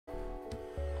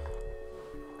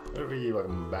Hey,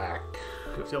 welcome back.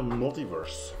 FTL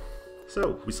Multiverse.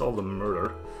 So, we solved the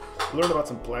murder, learned about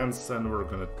some plans, and we're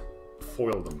gonna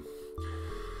foil them.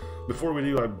 Before we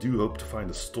do, I do hope to find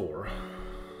a store.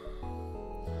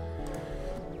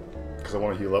 Because I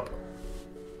want to heal up.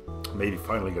 Maybe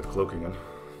finally get cloaking in.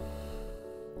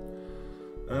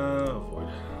 Avoid.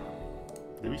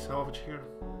 Did we salvage here?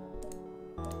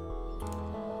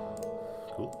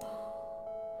 Cool.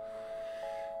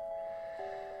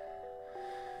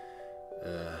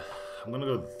 I'm gonna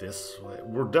go this way.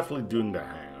 We're definitely doing the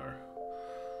hangar.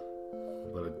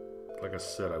 But like I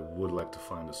said, I would like to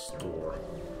find a store.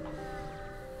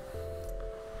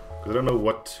 Because I don't know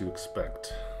what to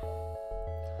expect.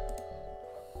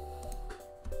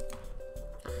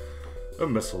 A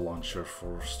missile launcher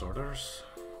for starters.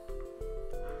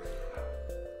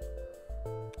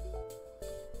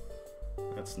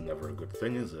 That's never a good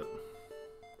thing, is it?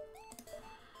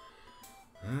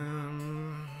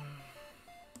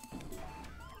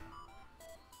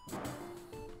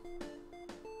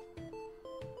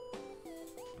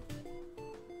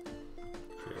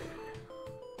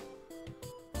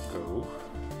 Go.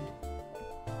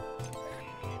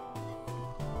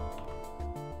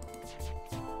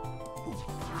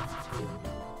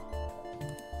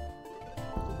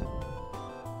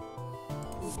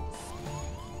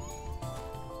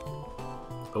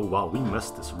 Oh wow, we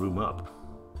messed this room up.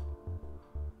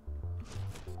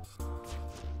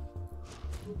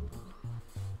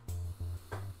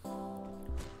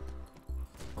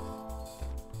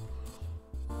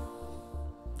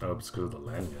 Oh, it's because of the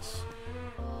Lanius.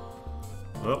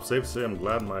 Well, safe to say I'm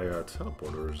glad my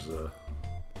teleporter is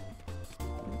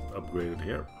upgraded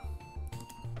here.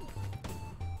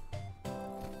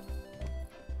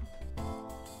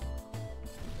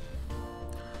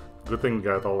 Good thing we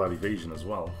got all that evasion as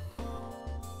well.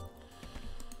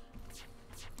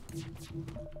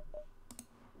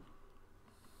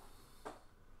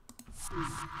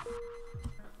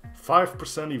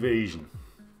 %5 evasion.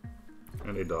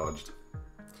 And they dodged.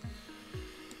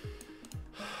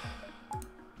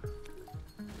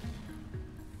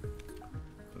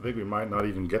 I think we might not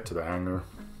even get to the hangar.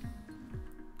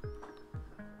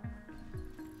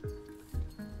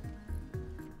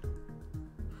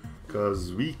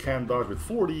 Because we can dodge with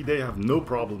 40, they have no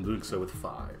problem doing so with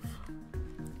 5.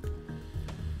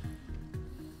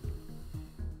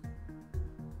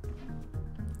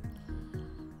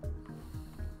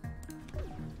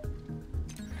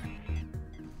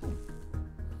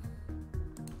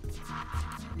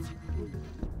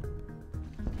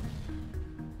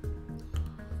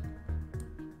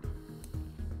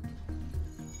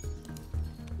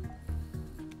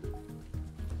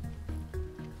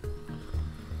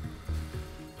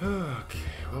 Okay,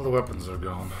 well, the weapons are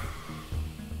gone.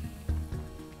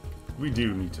 We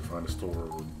do need to find a store where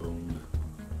we're boned.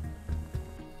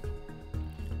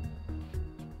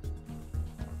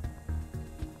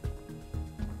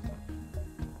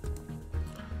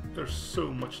 There's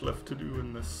so much left to do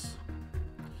in this.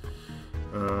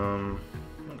 Okay,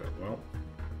 well.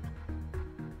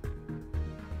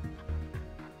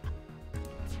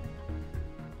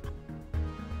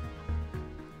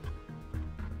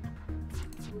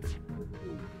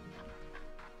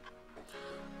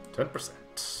 %.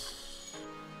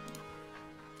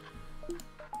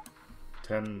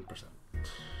 10%.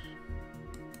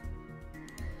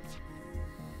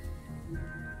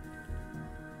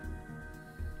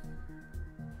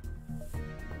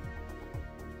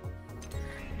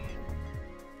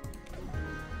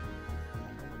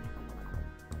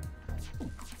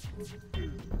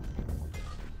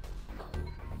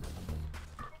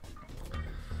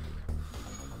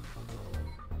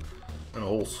 And a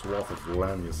whole swath of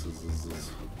Laniuses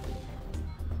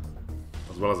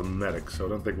as well as a medic, so I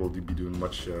don't think we'll be doing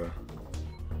much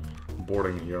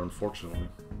boarding here, unfortunately.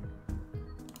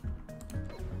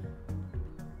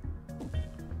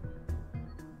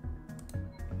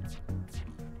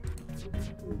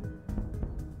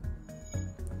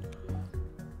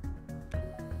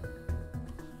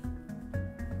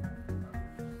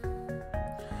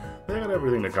 They got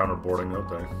everything to counter boarding, don't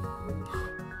they?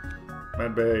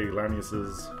 Medbay,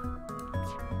 Laniuses.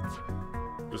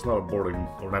 Just not a boarding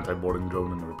or an anti-boarding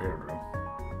drone in the repair room.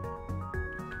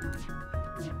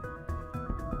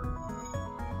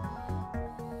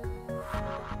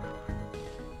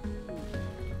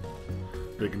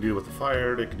 They can deal with the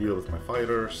fire, they can deal with my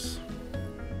fighters.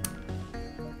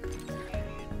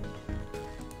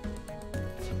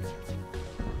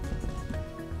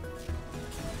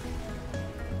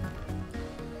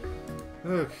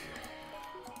 Okay.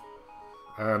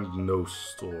 And no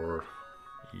store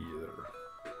either.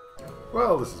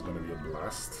 Well, this is going to be a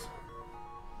blast.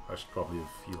 I should probably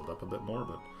have healed up a bit more,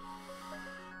 but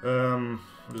I'm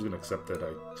just going to accept that.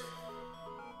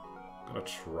 I'm going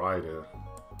to try to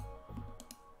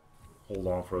hold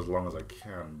on for as long as I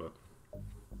can, but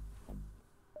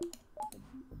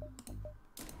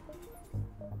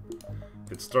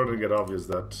it's starting to get obvious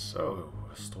that... Oh,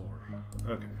 a store.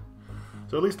 Okay.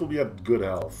 So at least we'll be at good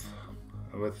health.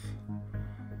 With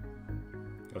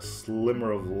a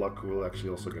slimmer of luck, we'll actually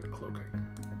also get cloaking.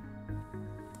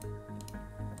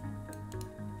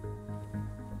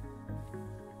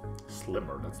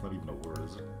 Slimmer, that's not even a word,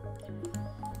 is it?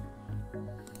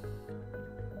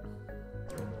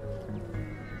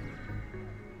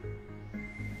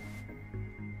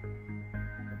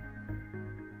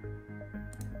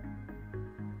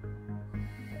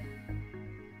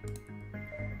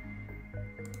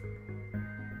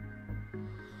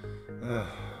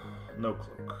 No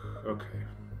cloak. Okay.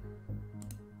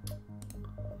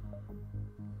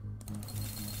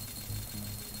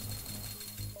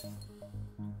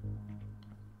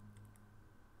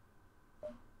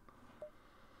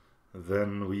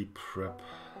 Then we prep.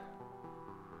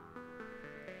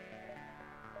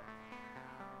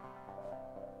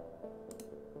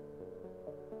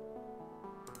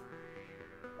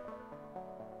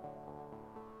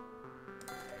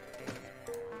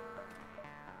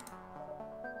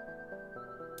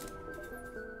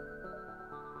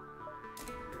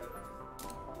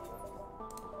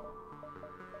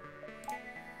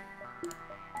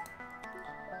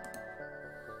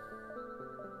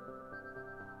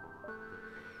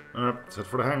 Alright, set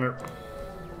for the hangar.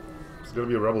 It's gonna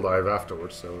be a rebel dive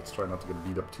afterwards, so let's try not to get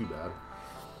beat up too bad.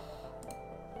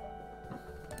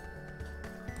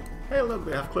 Hey look,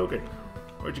 they have cloaking.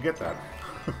 Where'd you get that?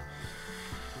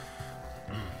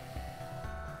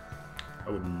 I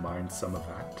wouldn't mind some of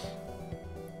that.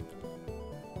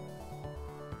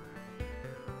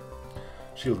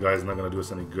 Shield guy is not gonna do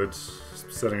us any good.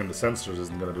 Setting in the sensors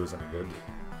isn't gonna do us any good.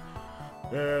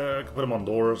 I can put them on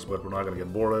doors, but we're not gonna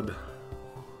get boarded.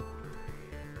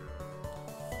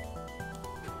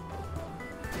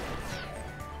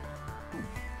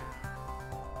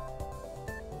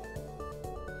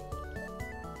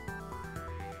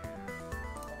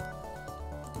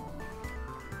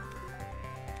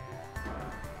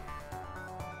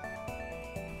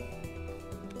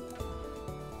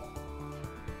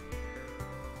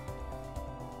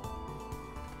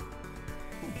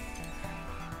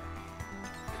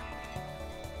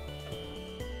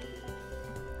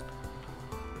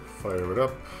 Fire it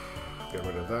up, get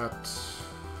rid of that.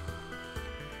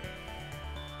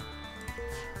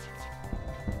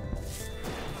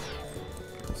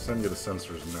 I'll send you the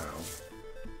sensors now.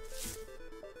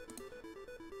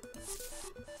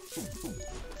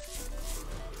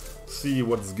 See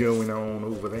what's going on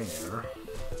over there.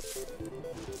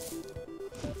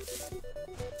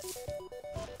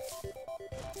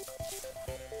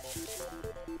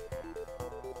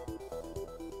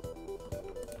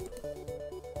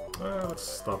 Let's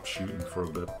stop shooting for a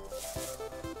bit.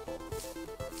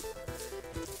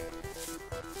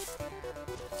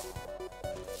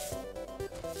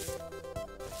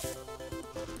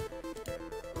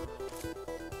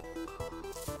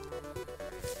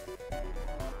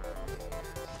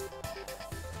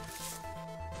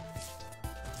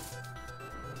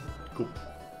 Cool.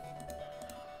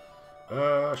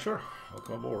 Sure.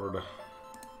 Welcome aboard.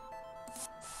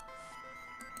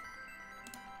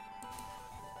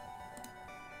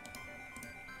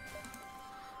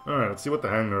 Alright, let's see what the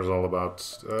hangar is all about.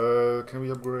 Can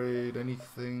we upgrade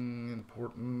anything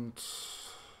important?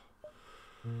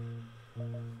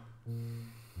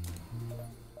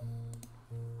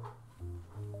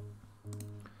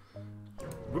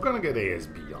 We're gonna get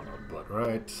ASB on our butt,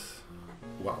 right?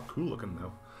 Wow, cool looking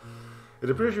though. It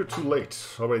appears you're too late.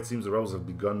 Alright, it seems the rebels have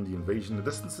begun the invasion. The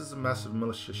distance is a massive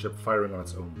militia ship firing on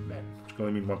its own men. Which can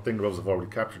only mean one thing: the rebels have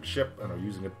already captured the ship and are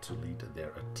using it to lead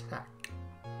their attack.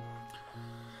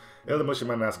 Yeah, the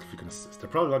militiamen ask if you can assist. They're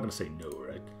probably not going to say no,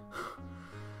 right?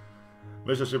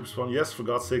 Militia ship respond, yes, for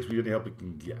God's sakes, we need any help we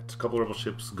can get. A couple of rebel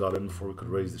ships got in before we could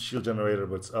raise the shield generator,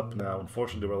 but it's up now.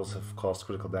 Unfortunately, the rebels have caused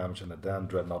critical damage, and the damn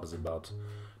dreadnought is about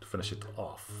to finish it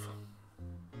off.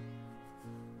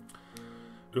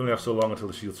 We only have so long until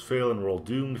the shields fail, and we're all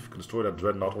doomed. If you can destroy that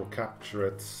dreadnought or capture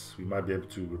it, we might be able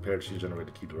to repair the shield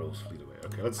generator to keep the rebels fleet away.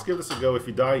 Okay, let's give this a go. If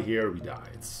we die here, we die.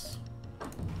 It's...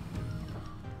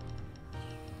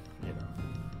 you know,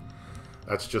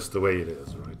 that's just the way it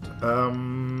is, right?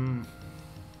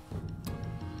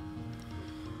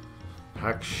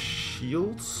 Hack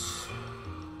shields.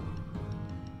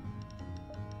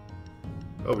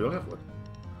 Oh, we only have what?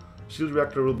 Shield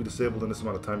reactor will be disabled in this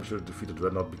amount of time. Be sure to defeat the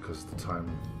dreadnought because the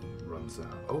time runs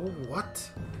out. Oh, what?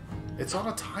 It's on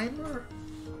a timer?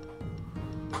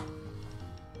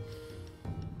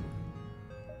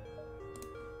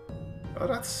 Oh,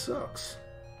 that sucks.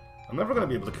 I'm never gonna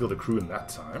be able to kill the crew in that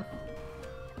time.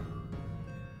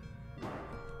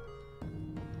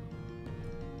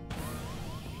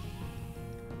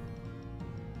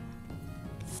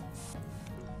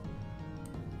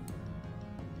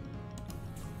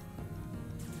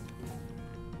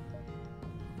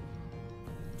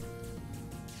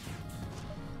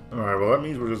 Alright, well that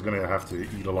means we're just gonna have to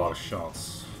eat a lot of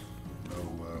shots.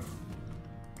 So,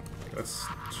 let's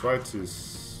try to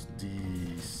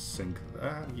desync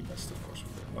that. He messed, of course,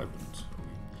 with it. Why wouldn't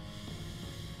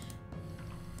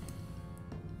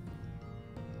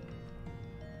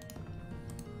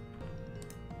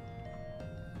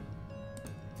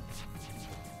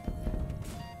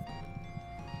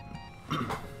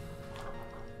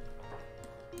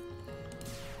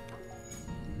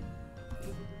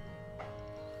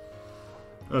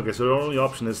Okay, so the only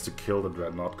option is to kill the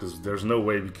dreadnought, because there's no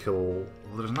way we kill...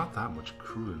 Well, there's not that much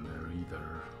crew in there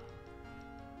either.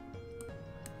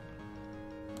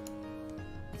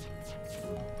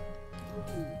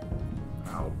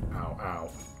 Ow, ow, ow.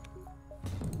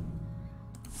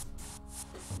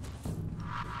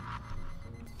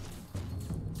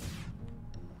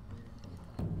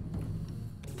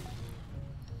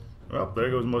 Well,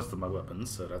 there goes most of my weapons,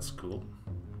 so that's cool.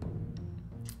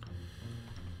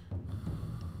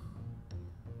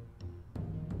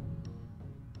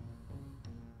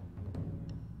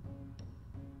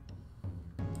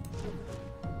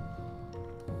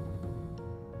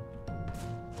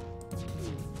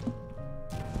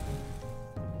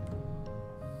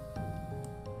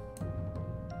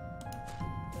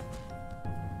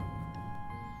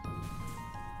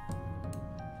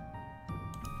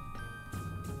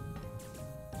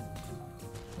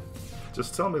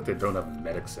 Just tell me if they don't have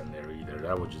medics in there either.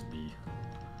 That would just be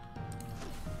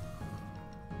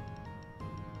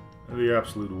the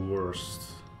absolute worst.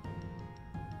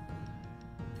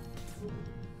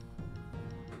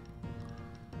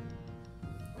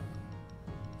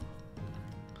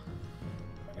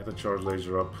 Get the charge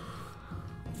laser up.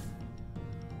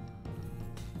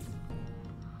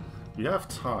 We have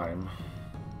time.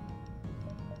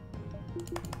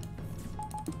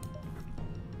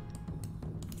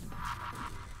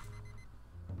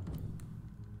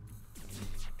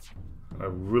 I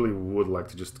really would like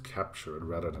to just capture it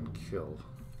rather than kill.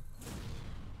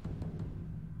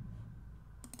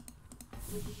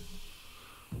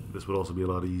 This would also be a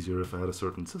lot easier if I had a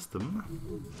certain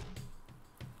system.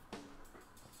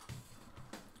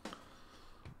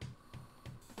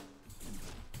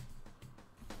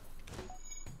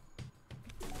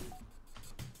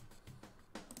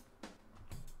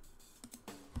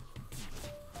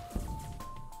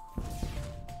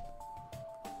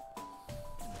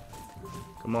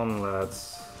 Come on,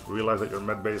 lads. Realize that your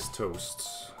medbay is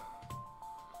toast.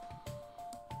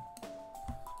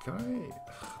 Can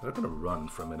I... They're gonna run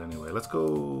from it anyway. Let's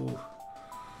go...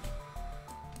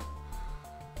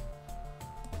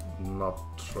 Not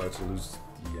try to lose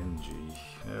the NG.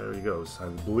 There he goes. I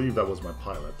believe that was my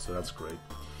pilot, so that's great.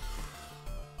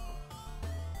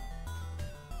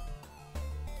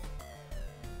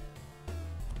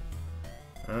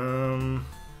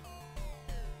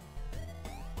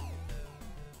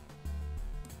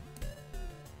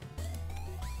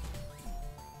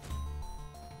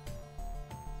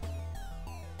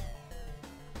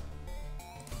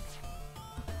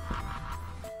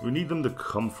 We need them to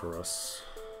come for us.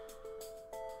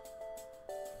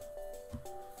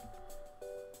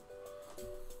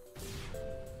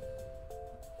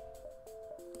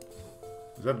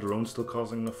 Is that drone still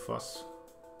causing the fuss?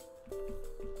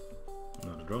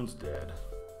 No, the drone's dead.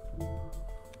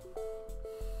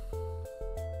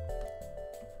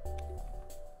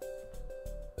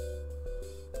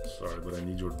 Sorry, but I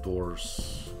need your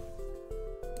doors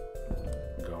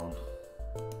gone.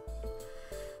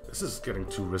 This is getting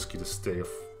too risky to stay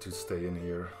in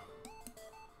here.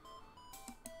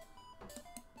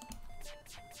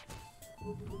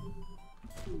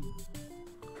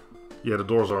 Yeah, the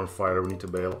doors are on fire. We need to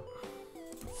bail.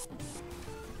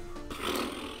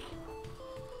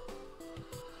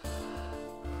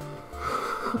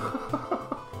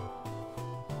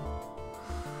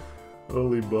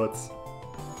 Holy butts.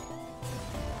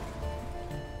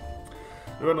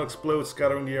 The gun explodes,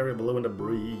 scattering the area below in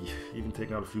debris, even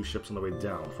taking out a few ships on the way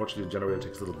down. Fortunately, the generator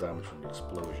takes little damage from the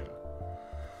explosion.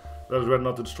 That is read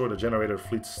not to destroy the generator.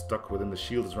 Fleet stuck within the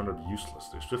shield is rendered useless.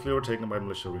 They're swiftly overtaken by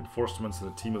militia reinforcements, and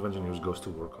a team of engineers goes to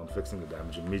work on fixing the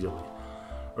damage immediately.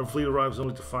 When fleet arrives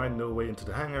only to find no way into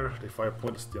the hangar, they fire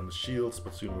pointlessly on the shields,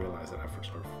 but soon realize that efforts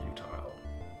are futile.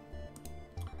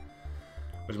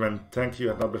 Which meant, thank you,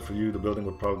 had not been for you, the building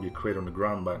would probably be a crater on the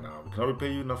ground by now. We cannot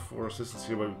repay you enough for assistance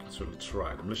here, but we can certainly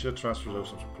try. The militia transfers over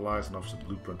some supplies and offers a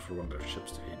blueprint for one of their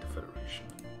ships to aid the Federation.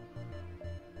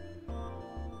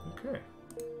 Okay.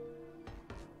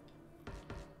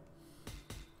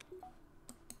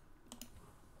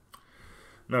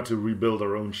 Now to rebuild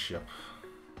our own ship.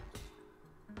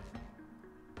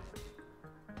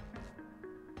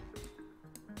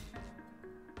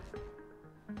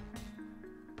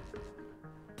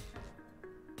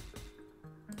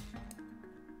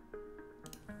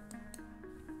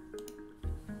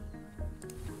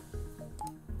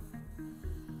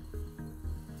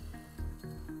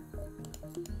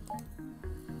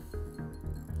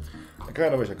 I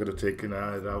kind of wish I could have taken it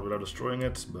out without destroying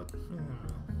it, but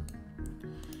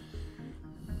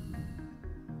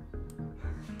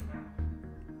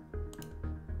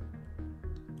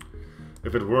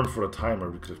if it weren't for a timer,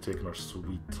 we could have taken our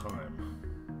sweet time.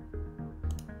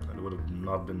 And it would have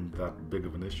not been that big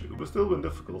of an issue. It would have still been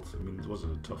difficult. I mean, it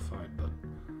wasn't a tough fight, but...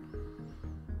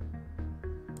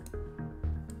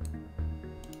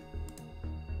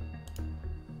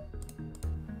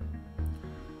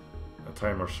 a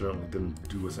timer certainly didn't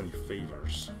do us any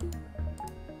favors.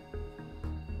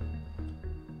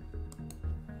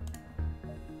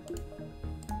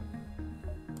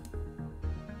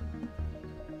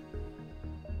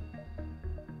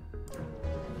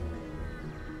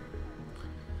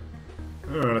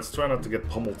 Alright, let's try not to get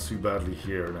pummeled too badly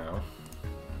here now.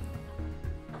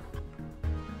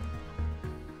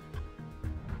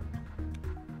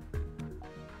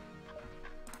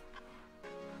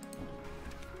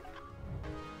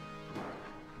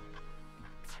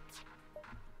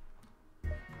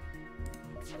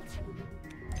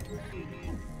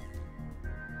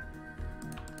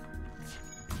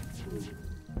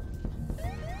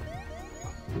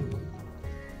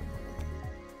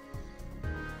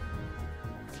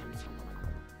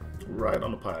 Right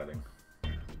on the piloting.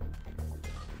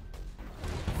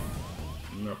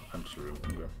 No, I'm through.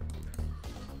 Okay.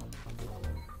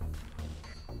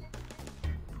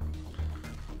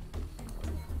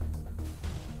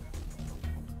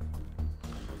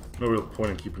 No real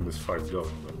point in keeping this fight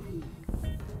going, but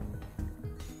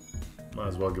might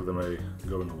as well give them a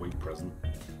go in the wait present.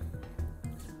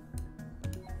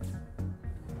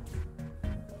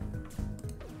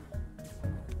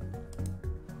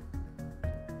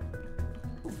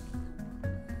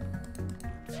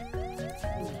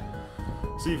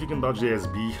 See if you can dodge the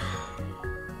SB.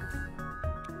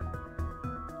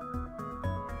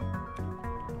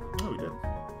 Oh, we did.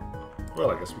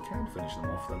 Well, I guess we can finish them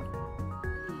off then.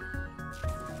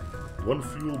 One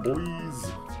fuel,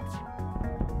 boys!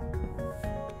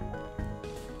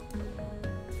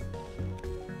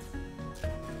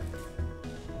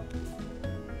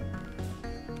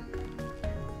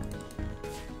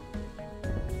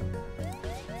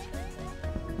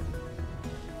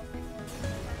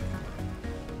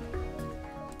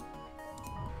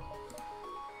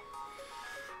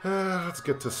 Let's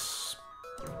get to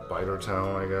Spider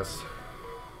Town, I guess.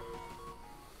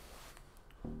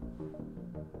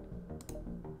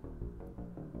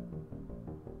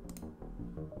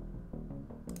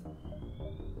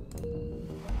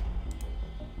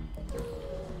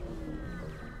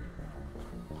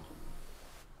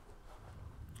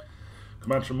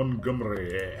 Commander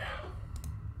Montgomery.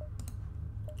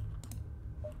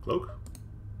 Cloak?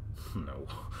 No.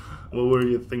 What were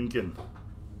you thinking?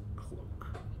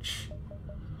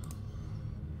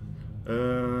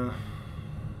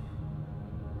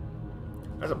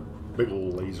 That's a big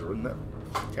laser, isn't it?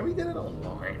 Can we get it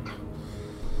online?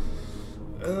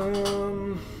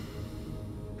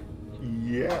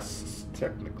 Yes,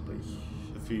 technically.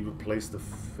 If we replace the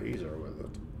phaser with it.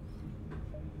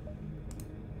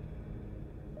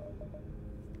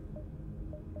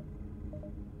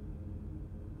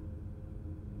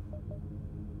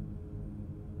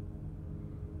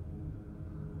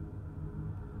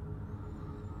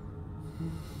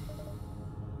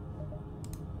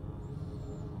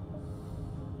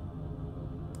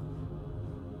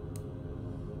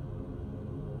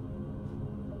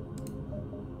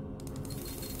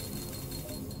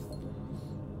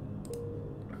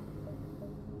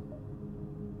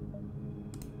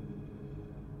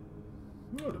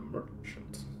 Oh, the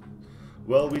merchant.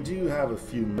 Well, we do have a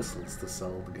few missiles to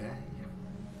sell the guy.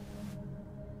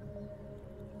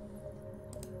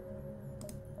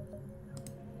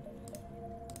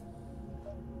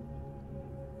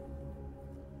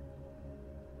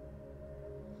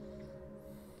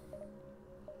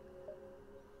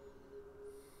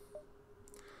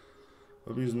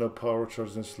 Abuse no power,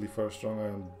 charge instantly, fire strong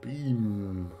ion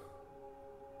beam.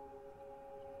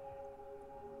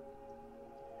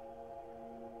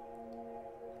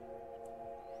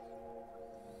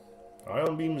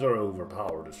 Ion beams are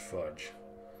overpowered as fudge.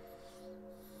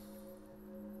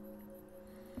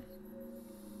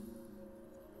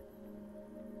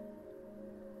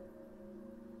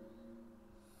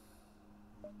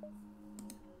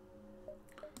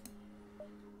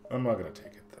 I'm not gonna take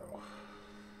it though.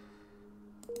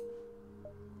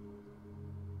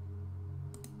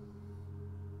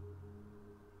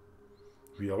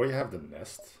 We already have the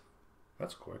nest.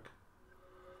 That's quick.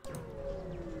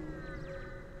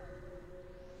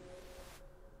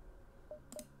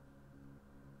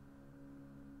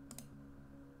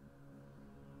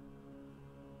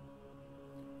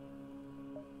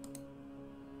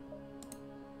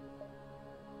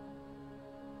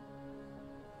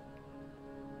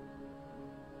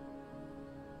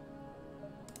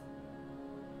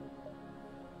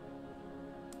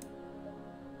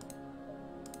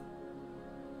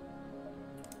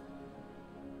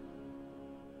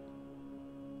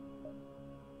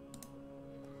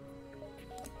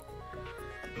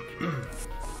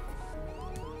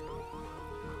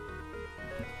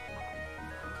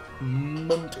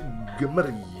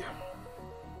 Montgomery.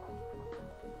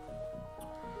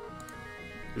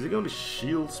 Is he going to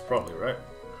shields? Probably, right?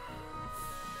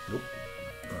 Nope.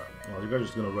 Alright, well, you guys are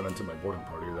just gonna run into my boarding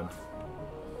party then.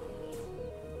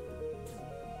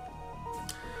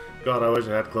 God, I wish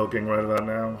I had cloaking right about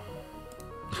now.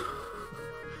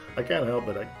 I can't help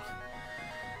it.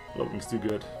 Cloaking's too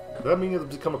good. Does that mean it'll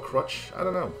become a crutch? I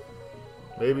don't know.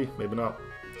 Maybe, maybe not.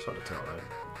 It's hard to tell, right?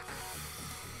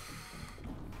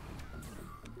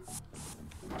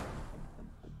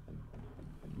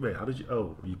 Wait, how did you...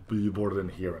 Oh, you boarded in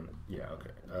here and... Yeah,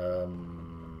 okay.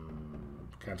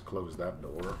 Can't close that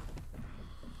door.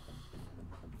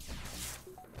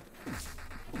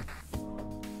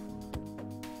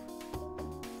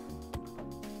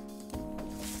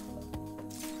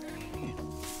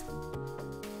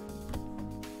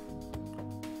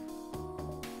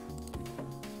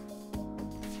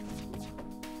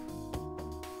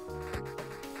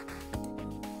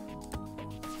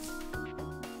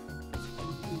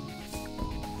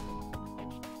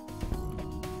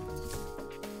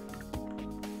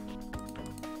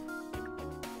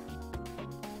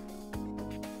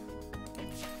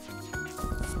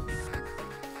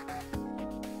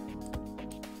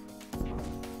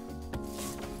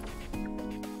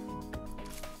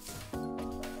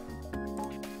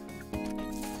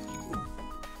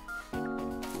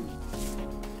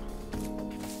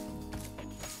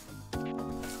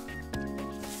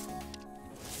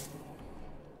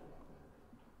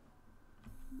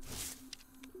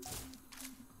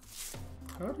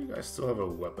 How do you guys still have a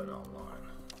weapon online?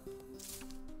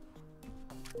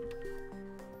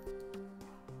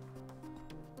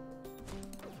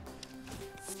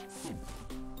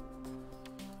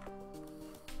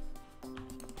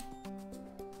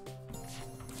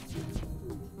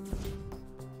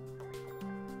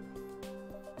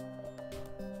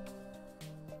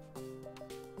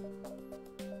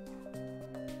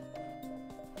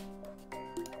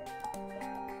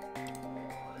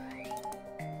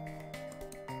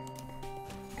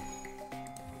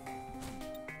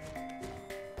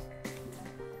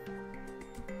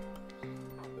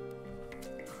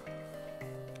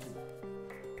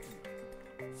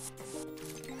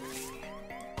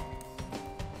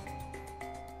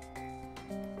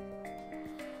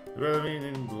 I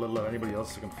mean, let anybody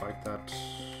else who can fight that.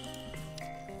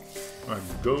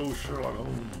 Alright, go Sherlock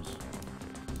Holmes.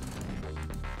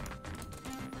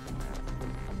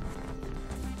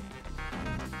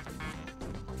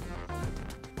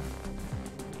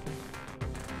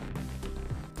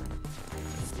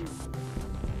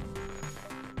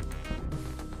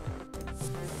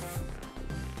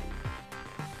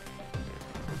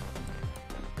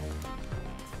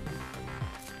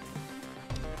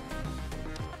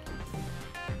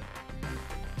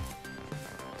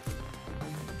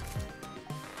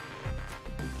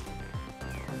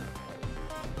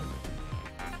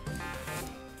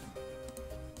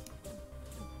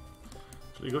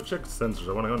 So you go check the sensors.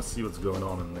 I want to see what's going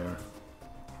on in there.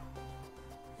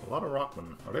 A lot of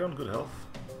Rockmen. Are they on good health?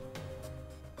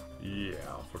 Yeah,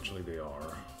 unfortunately they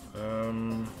are.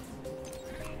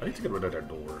 I need to get rid of their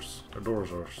doors. Their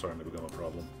doors are starting to become a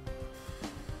problem.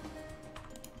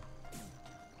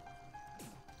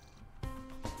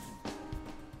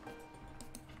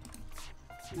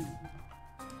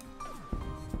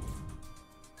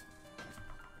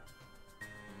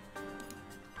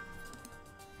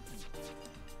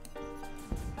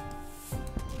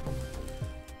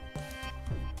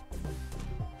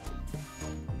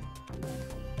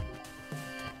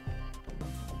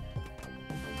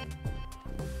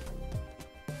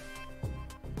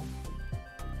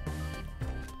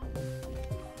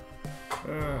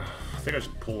 I think I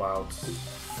should pull out.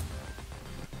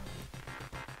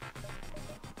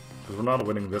 Because we're not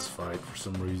winning this fight for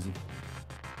some reason.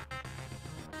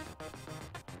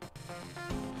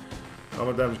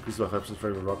 Combat damage increases by 5% for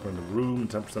every rockman in the room,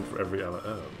 10% for every ally.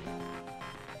 Oh.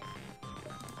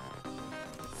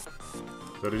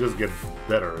 So they just get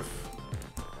better if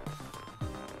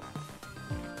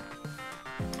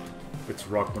it's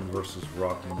rockman versus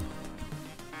rockman.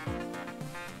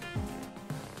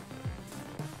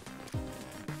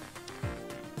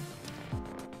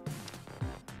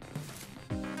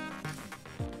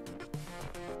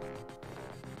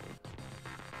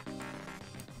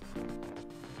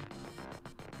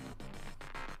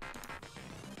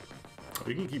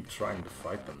 We can keep trying to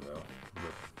fight them though, but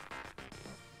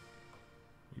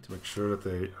need to make sure that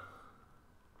they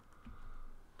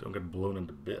don't get blown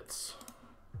into bits.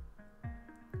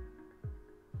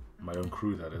 My own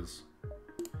crew, that is.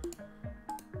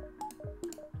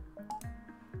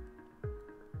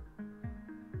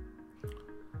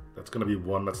 That's gonna be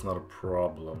one that's not a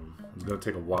problem. It's gonna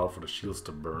take a while for the shields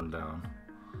to burn down.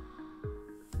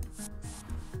 So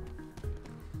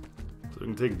we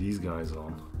can take these guys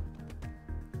on.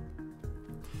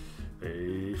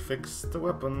 They fixed the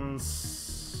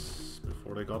weapons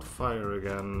before they got fire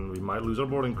again. We might lose our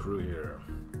boarding crew here.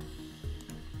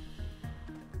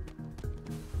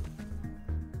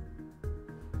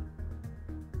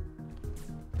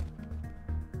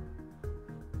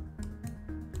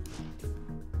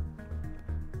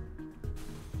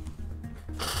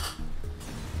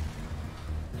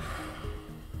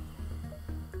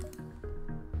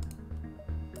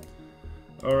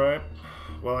 Alright,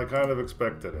 well, I kind of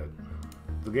expected it.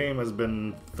 The game has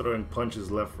been throwing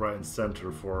punches left, right, and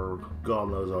center for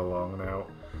God knows how long now.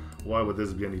 Why would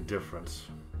this be any different?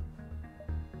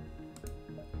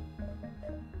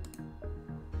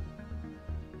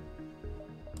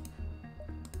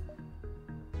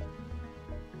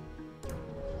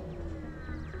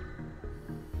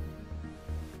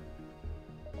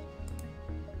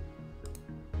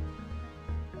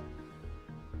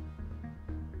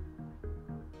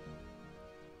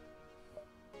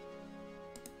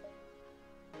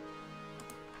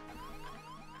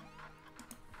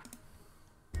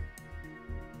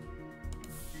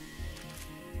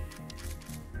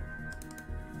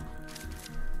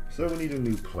 So we need a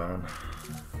new plan.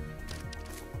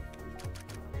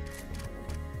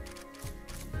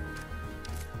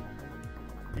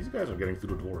 These guys are getting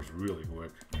through the doors really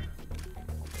quick.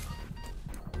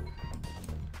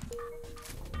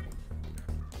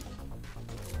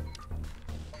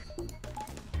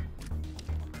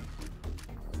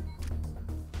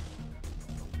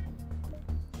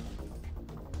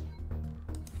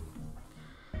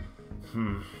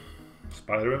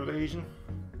 Spider invasion?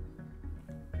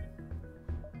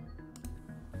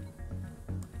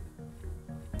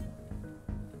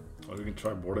 Or we can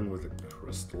try boarding with the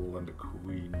crystal and the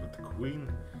queen. With the queen?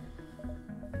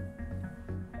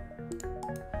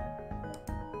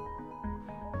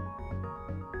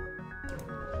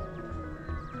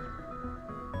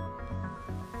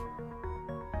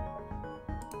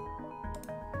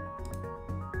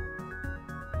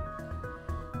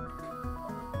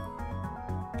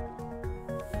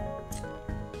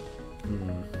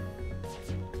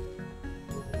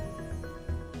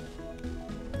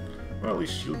 Well, at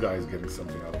least Shield Guy is getting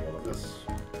something out of all of this.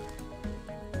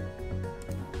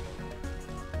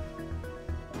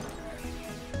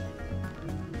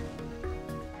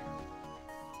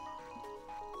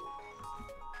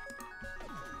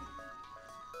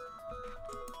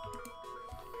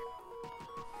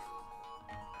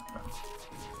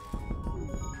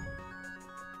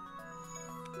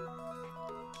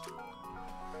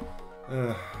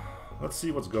 Let's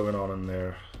see what's going on in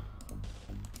there.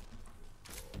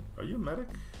 Are you a medic?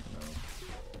 No.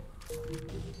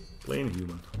 Plain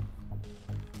human.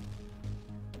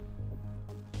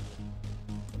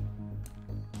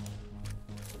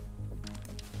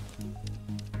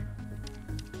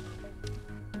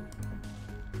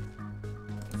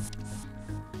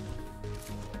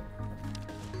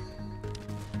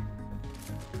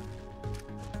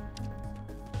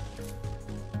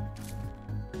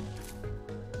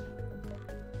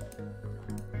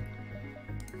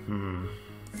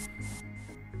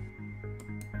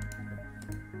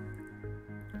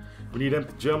 We need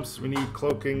empty jumps, we need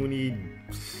cloaking, we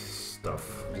need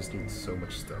stuff. We just need so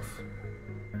much stuff.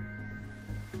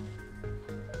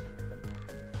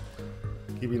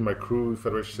 Keeping my crew,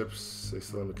 Federation ships, they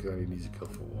still have I need an easy kill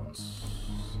for once.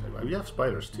 We have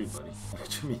spiders too, buddy. What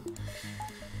do you mean?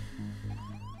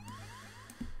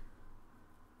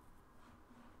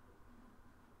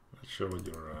 Not sure what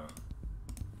your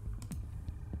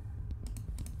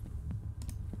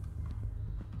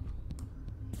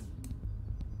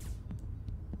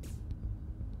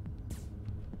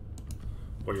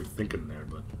what you're thinking there,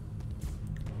 but...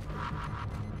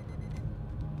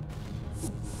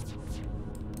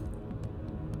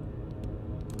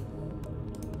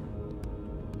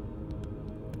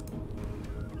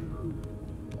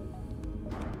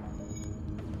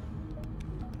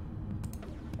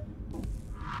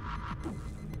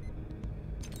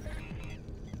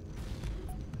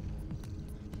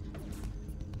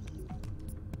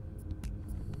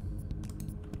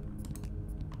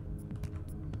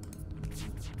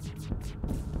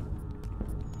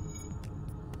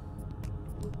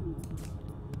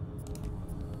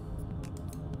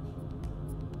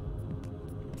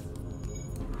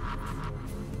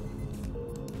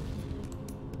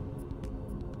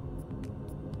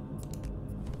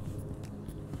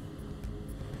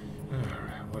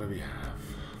 What do we have?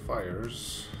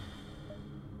 Fires.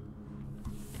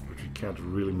 Which we can't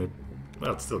really make...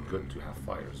 Well, it's still good to have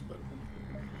fires, but...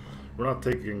 We're not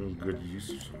taking good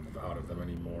use out of them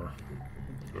anymore.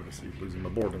 Courtesy of losing the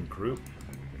boarding crew.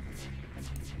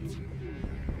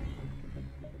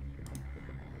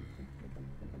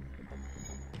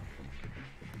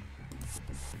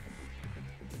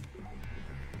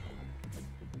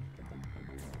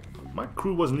 My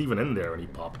crew wasn't even in there when he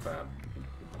popped that.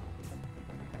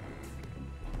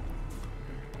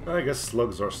 I guess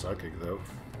slugs are psychic, though.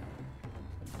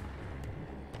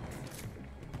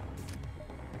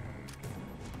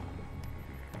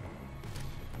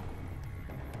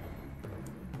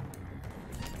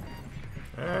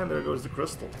 And there goes the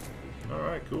crystal.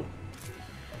 Alright, cool.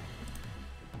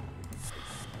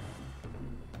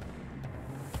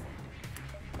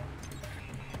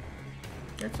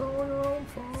 It's all your own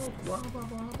fault. Blah, blah,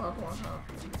 blah, blah, blah.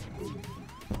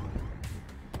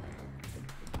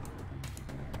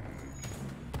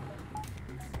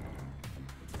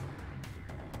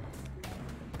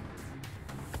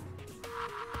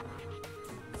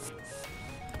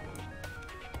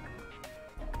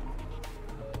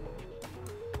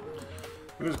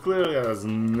 Which clearly has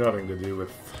nothing to do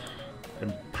with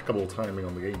impeccable timing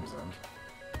on the game's end.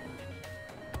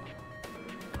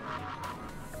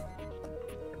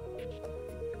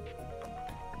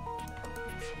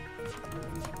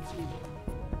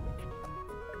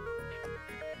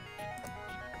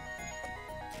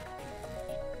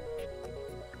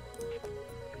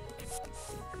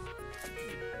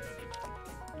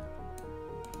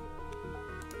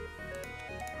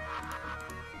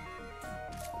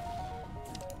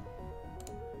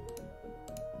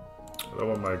 I don't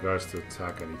want my guys to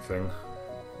attack anything.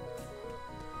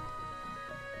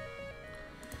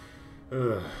 Ugh,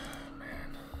 man.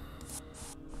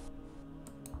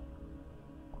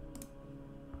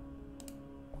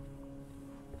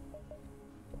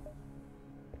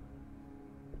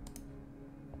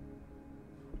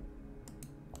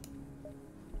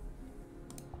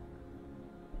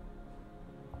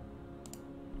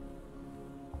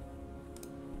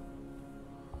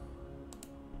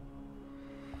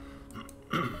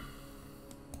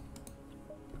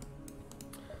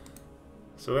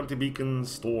 So empty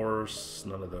beacons, stores,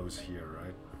 none of those here,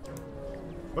 right?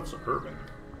 What's Urban?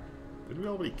 Did we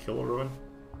already kill Urban?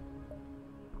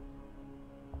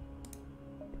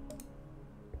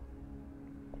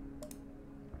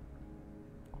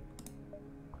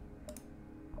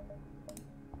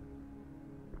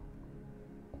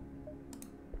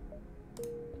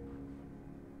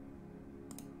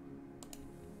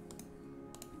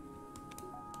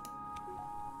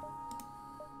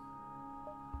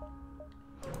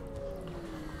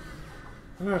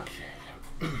 Okay.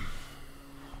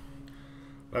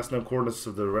 Last known coordinates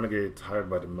of the renegade hired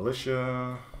by the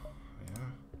militia. Yeah.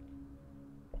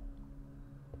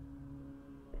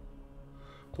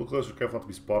 Pull closer, careful not to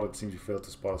be spotted. Seems you failed to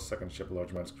spot a second ship, a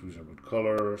large man's cruiser with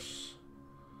colors.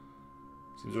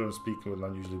 Seems you're speaking with an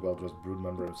unusually well-dressed brood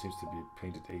member and seems to be a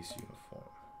painted ace uniform.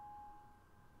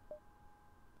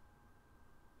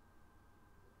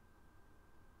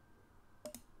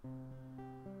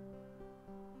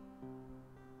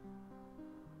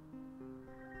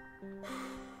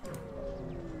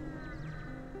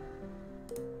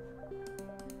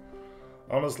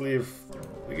 Honestly, if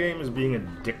the game is being a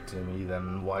dick to me,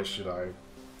 then why should I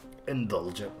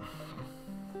indulge it?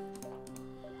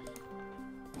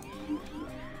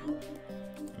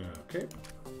 Okay.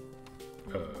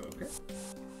 Okay.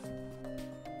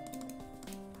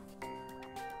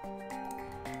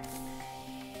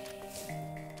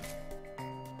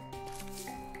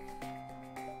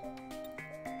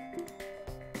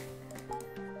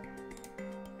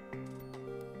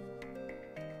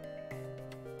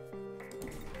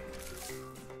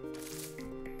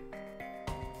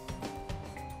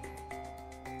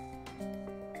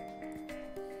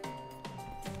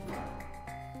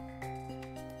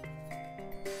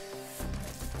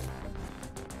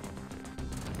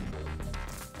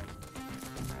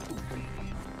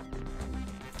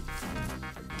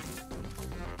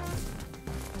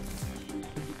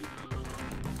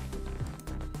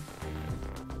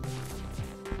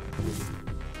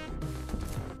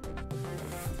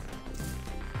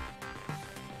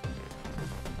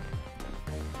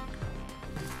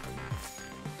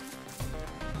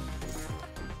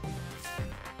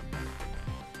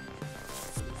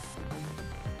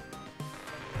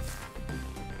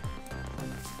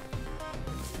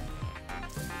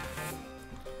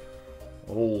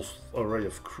 whole array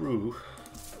of crew.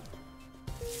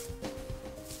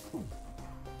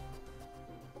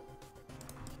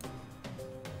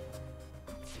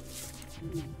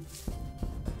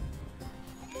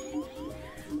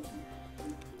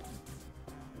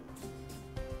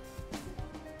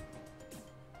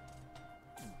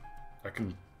 I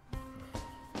can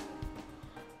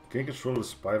gain control of the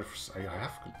spider. I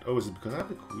have. Oh, is it because I have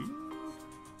the queen?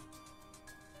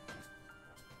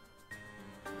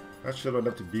 That ship on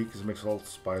empty beak because it makes all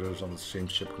spiders on the same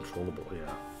ship controllable.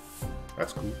 Yeah,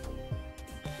 that's cool.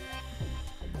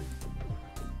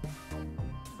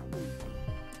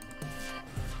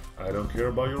 I don't care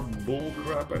about your bull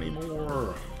crap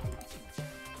anymore.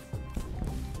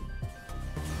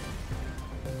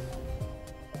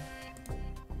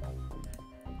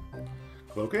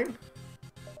 Cloaking?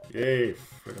 Yay,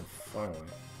 freaking finally.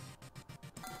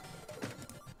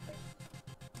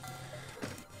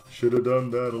 Should have done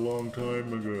that a long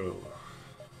time ago.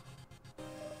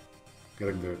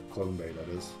 Getting the clonebay, that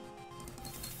is.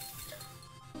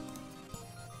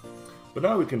 But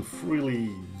now we can freely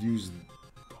use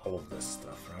all of this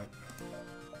stuff, right?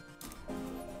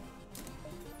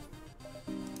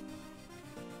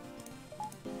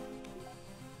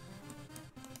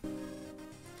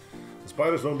 The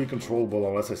spiders won't be controllable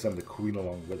unless I send the queen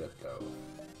along with it, though.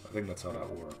 I think that's how that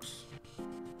works.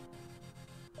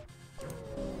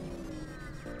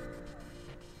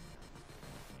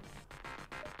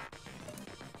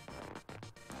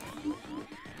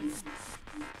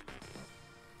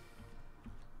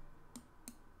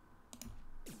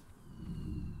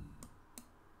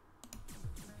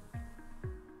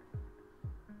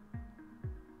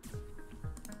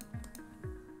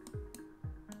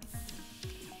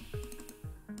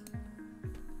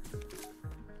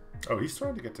 Oh, he's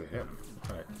trying to get to him.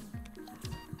 All right.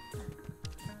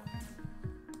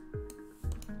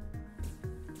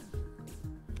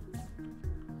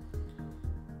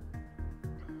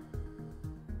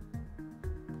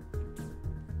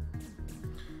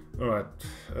 All right.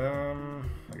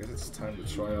 I guess it's time to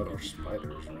try out our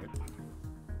spiders, right?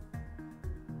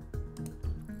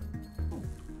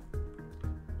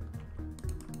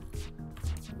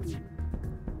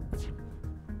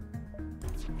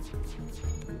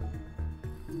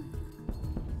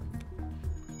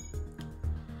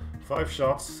 5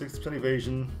 shots, 60%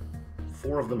 evasion,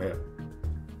 4 of them hit.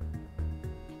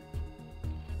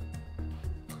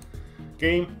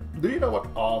 Game, do you know what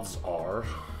odds are?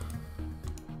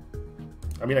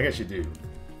 I mean, I guess you do.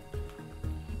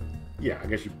 Yeah, I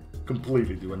guess you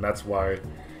completely do, and that's why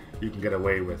you can get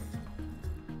away with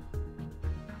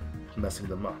messing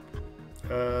them up.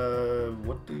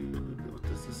 What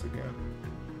is this again?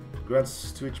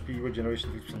 Grants 2 HP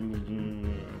regeneration,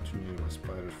 2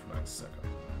 spiders for 9 seconds.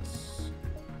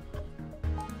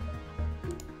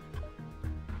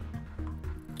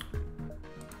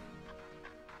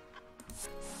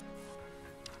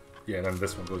 Yeah, and then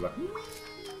this one goes like.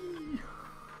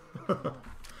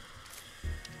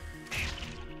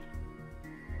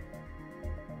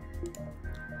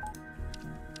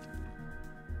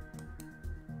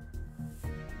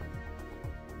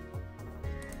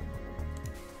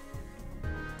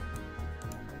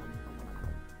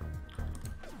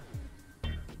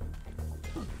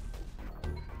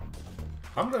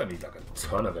 I'm gonna need like a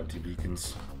ton of empty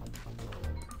beacons.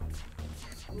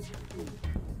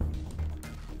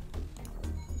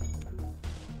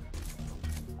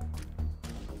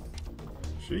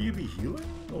 Should you be healing?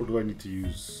 Or do I need to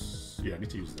use... Yeah, I need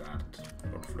to use that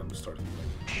in order for them to start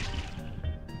healing.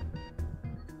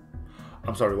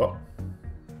 I'm sorry, what?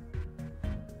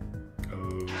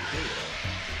 Okay.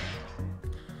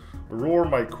 Roar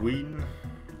my queen,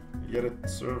 yet it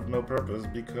served no purpose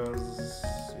because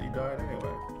he died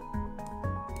anyway.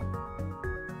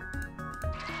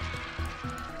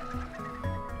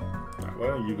 Right, why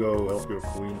don't you go help your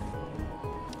queen?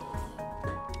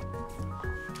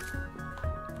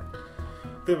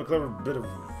 They have a clever bit of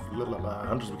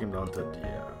hunters became daunted.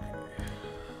 Yeah, okay.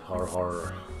 Har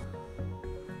har.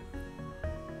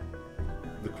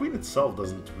 The queen itself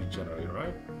doesn't regenerate,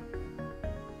 right?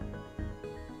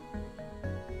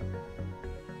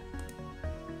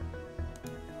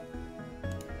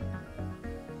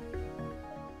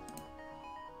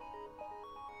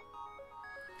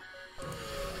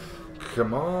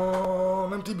 Come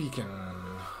on, empty beacon.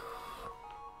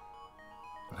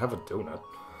 Have a donut.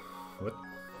 What?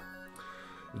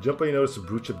 The jumper, you notice a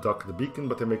brood ship dock at the beacon,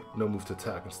 but they make no move to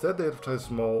attack. Instead, they advertise a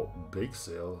small bake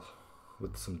sale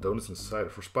with some donuts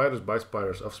inside. For spiders, by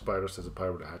spiders, of spiders, there's a pie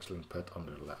with a hatchling pet on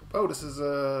their lap. Oh, this is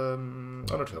an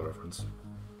Undertale reference.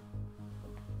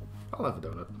 I'll have a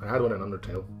donut. I had one in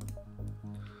Undertale.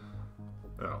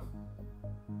 Oh.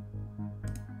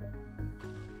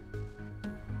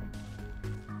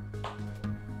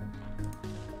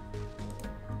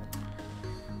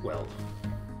 Well.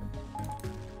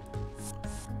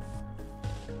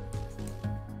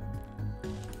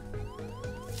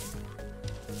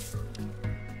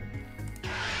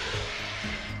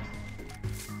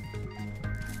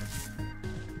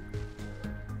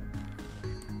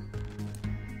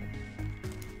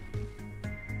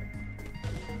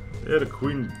 Yeah, the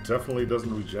queen definitely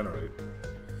doesn't regenerate.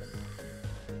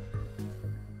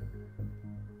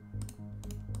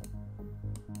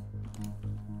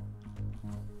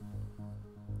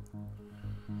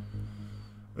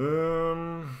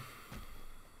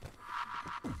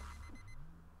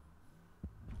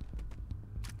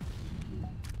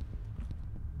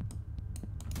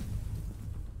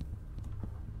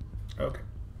 Okay.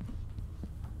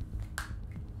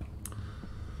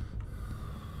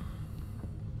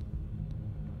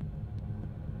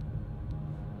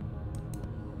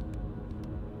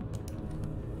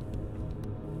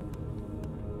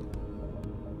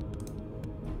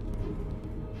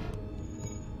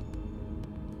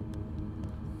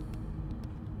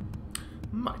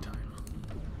 My time.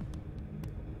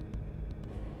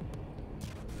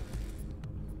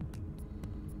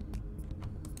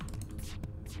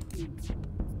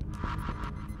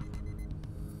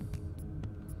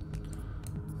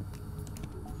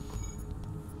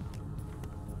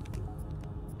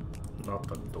 Not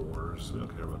the doors. We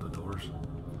don't care about the doors.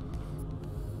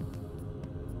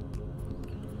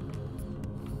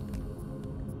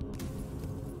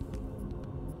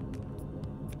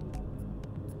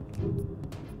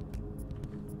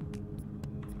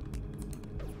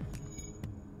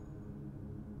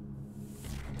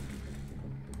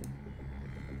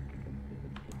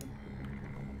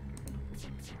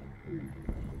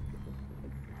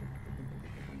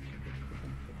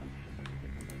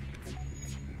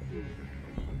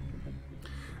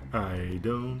 I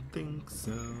don't think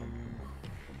so.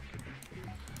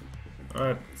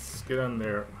 Alright, let's get on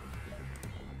there.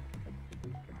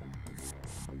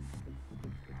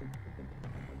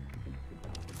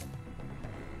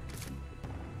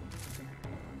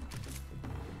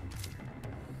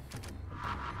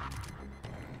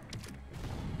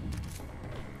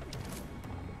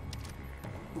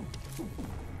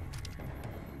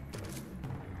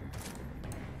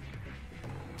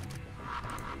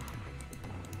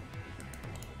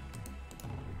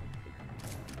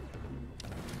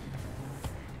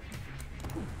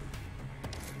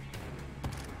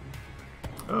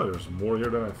 Oh, there's more here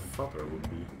than I thought there would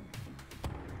be.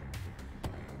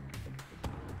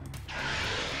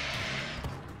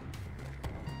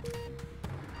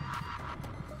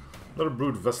 Another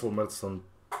brute vessel medicine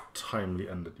timely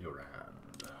ended your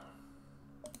hand.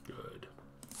 Good.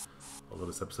 Although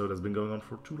this episode has been going on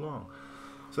for too long.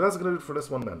 So that's gonna do it for this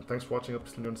one then. Thanks for watching up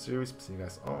to the series. See you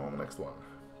guys on the next one.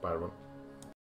 Bye everyone.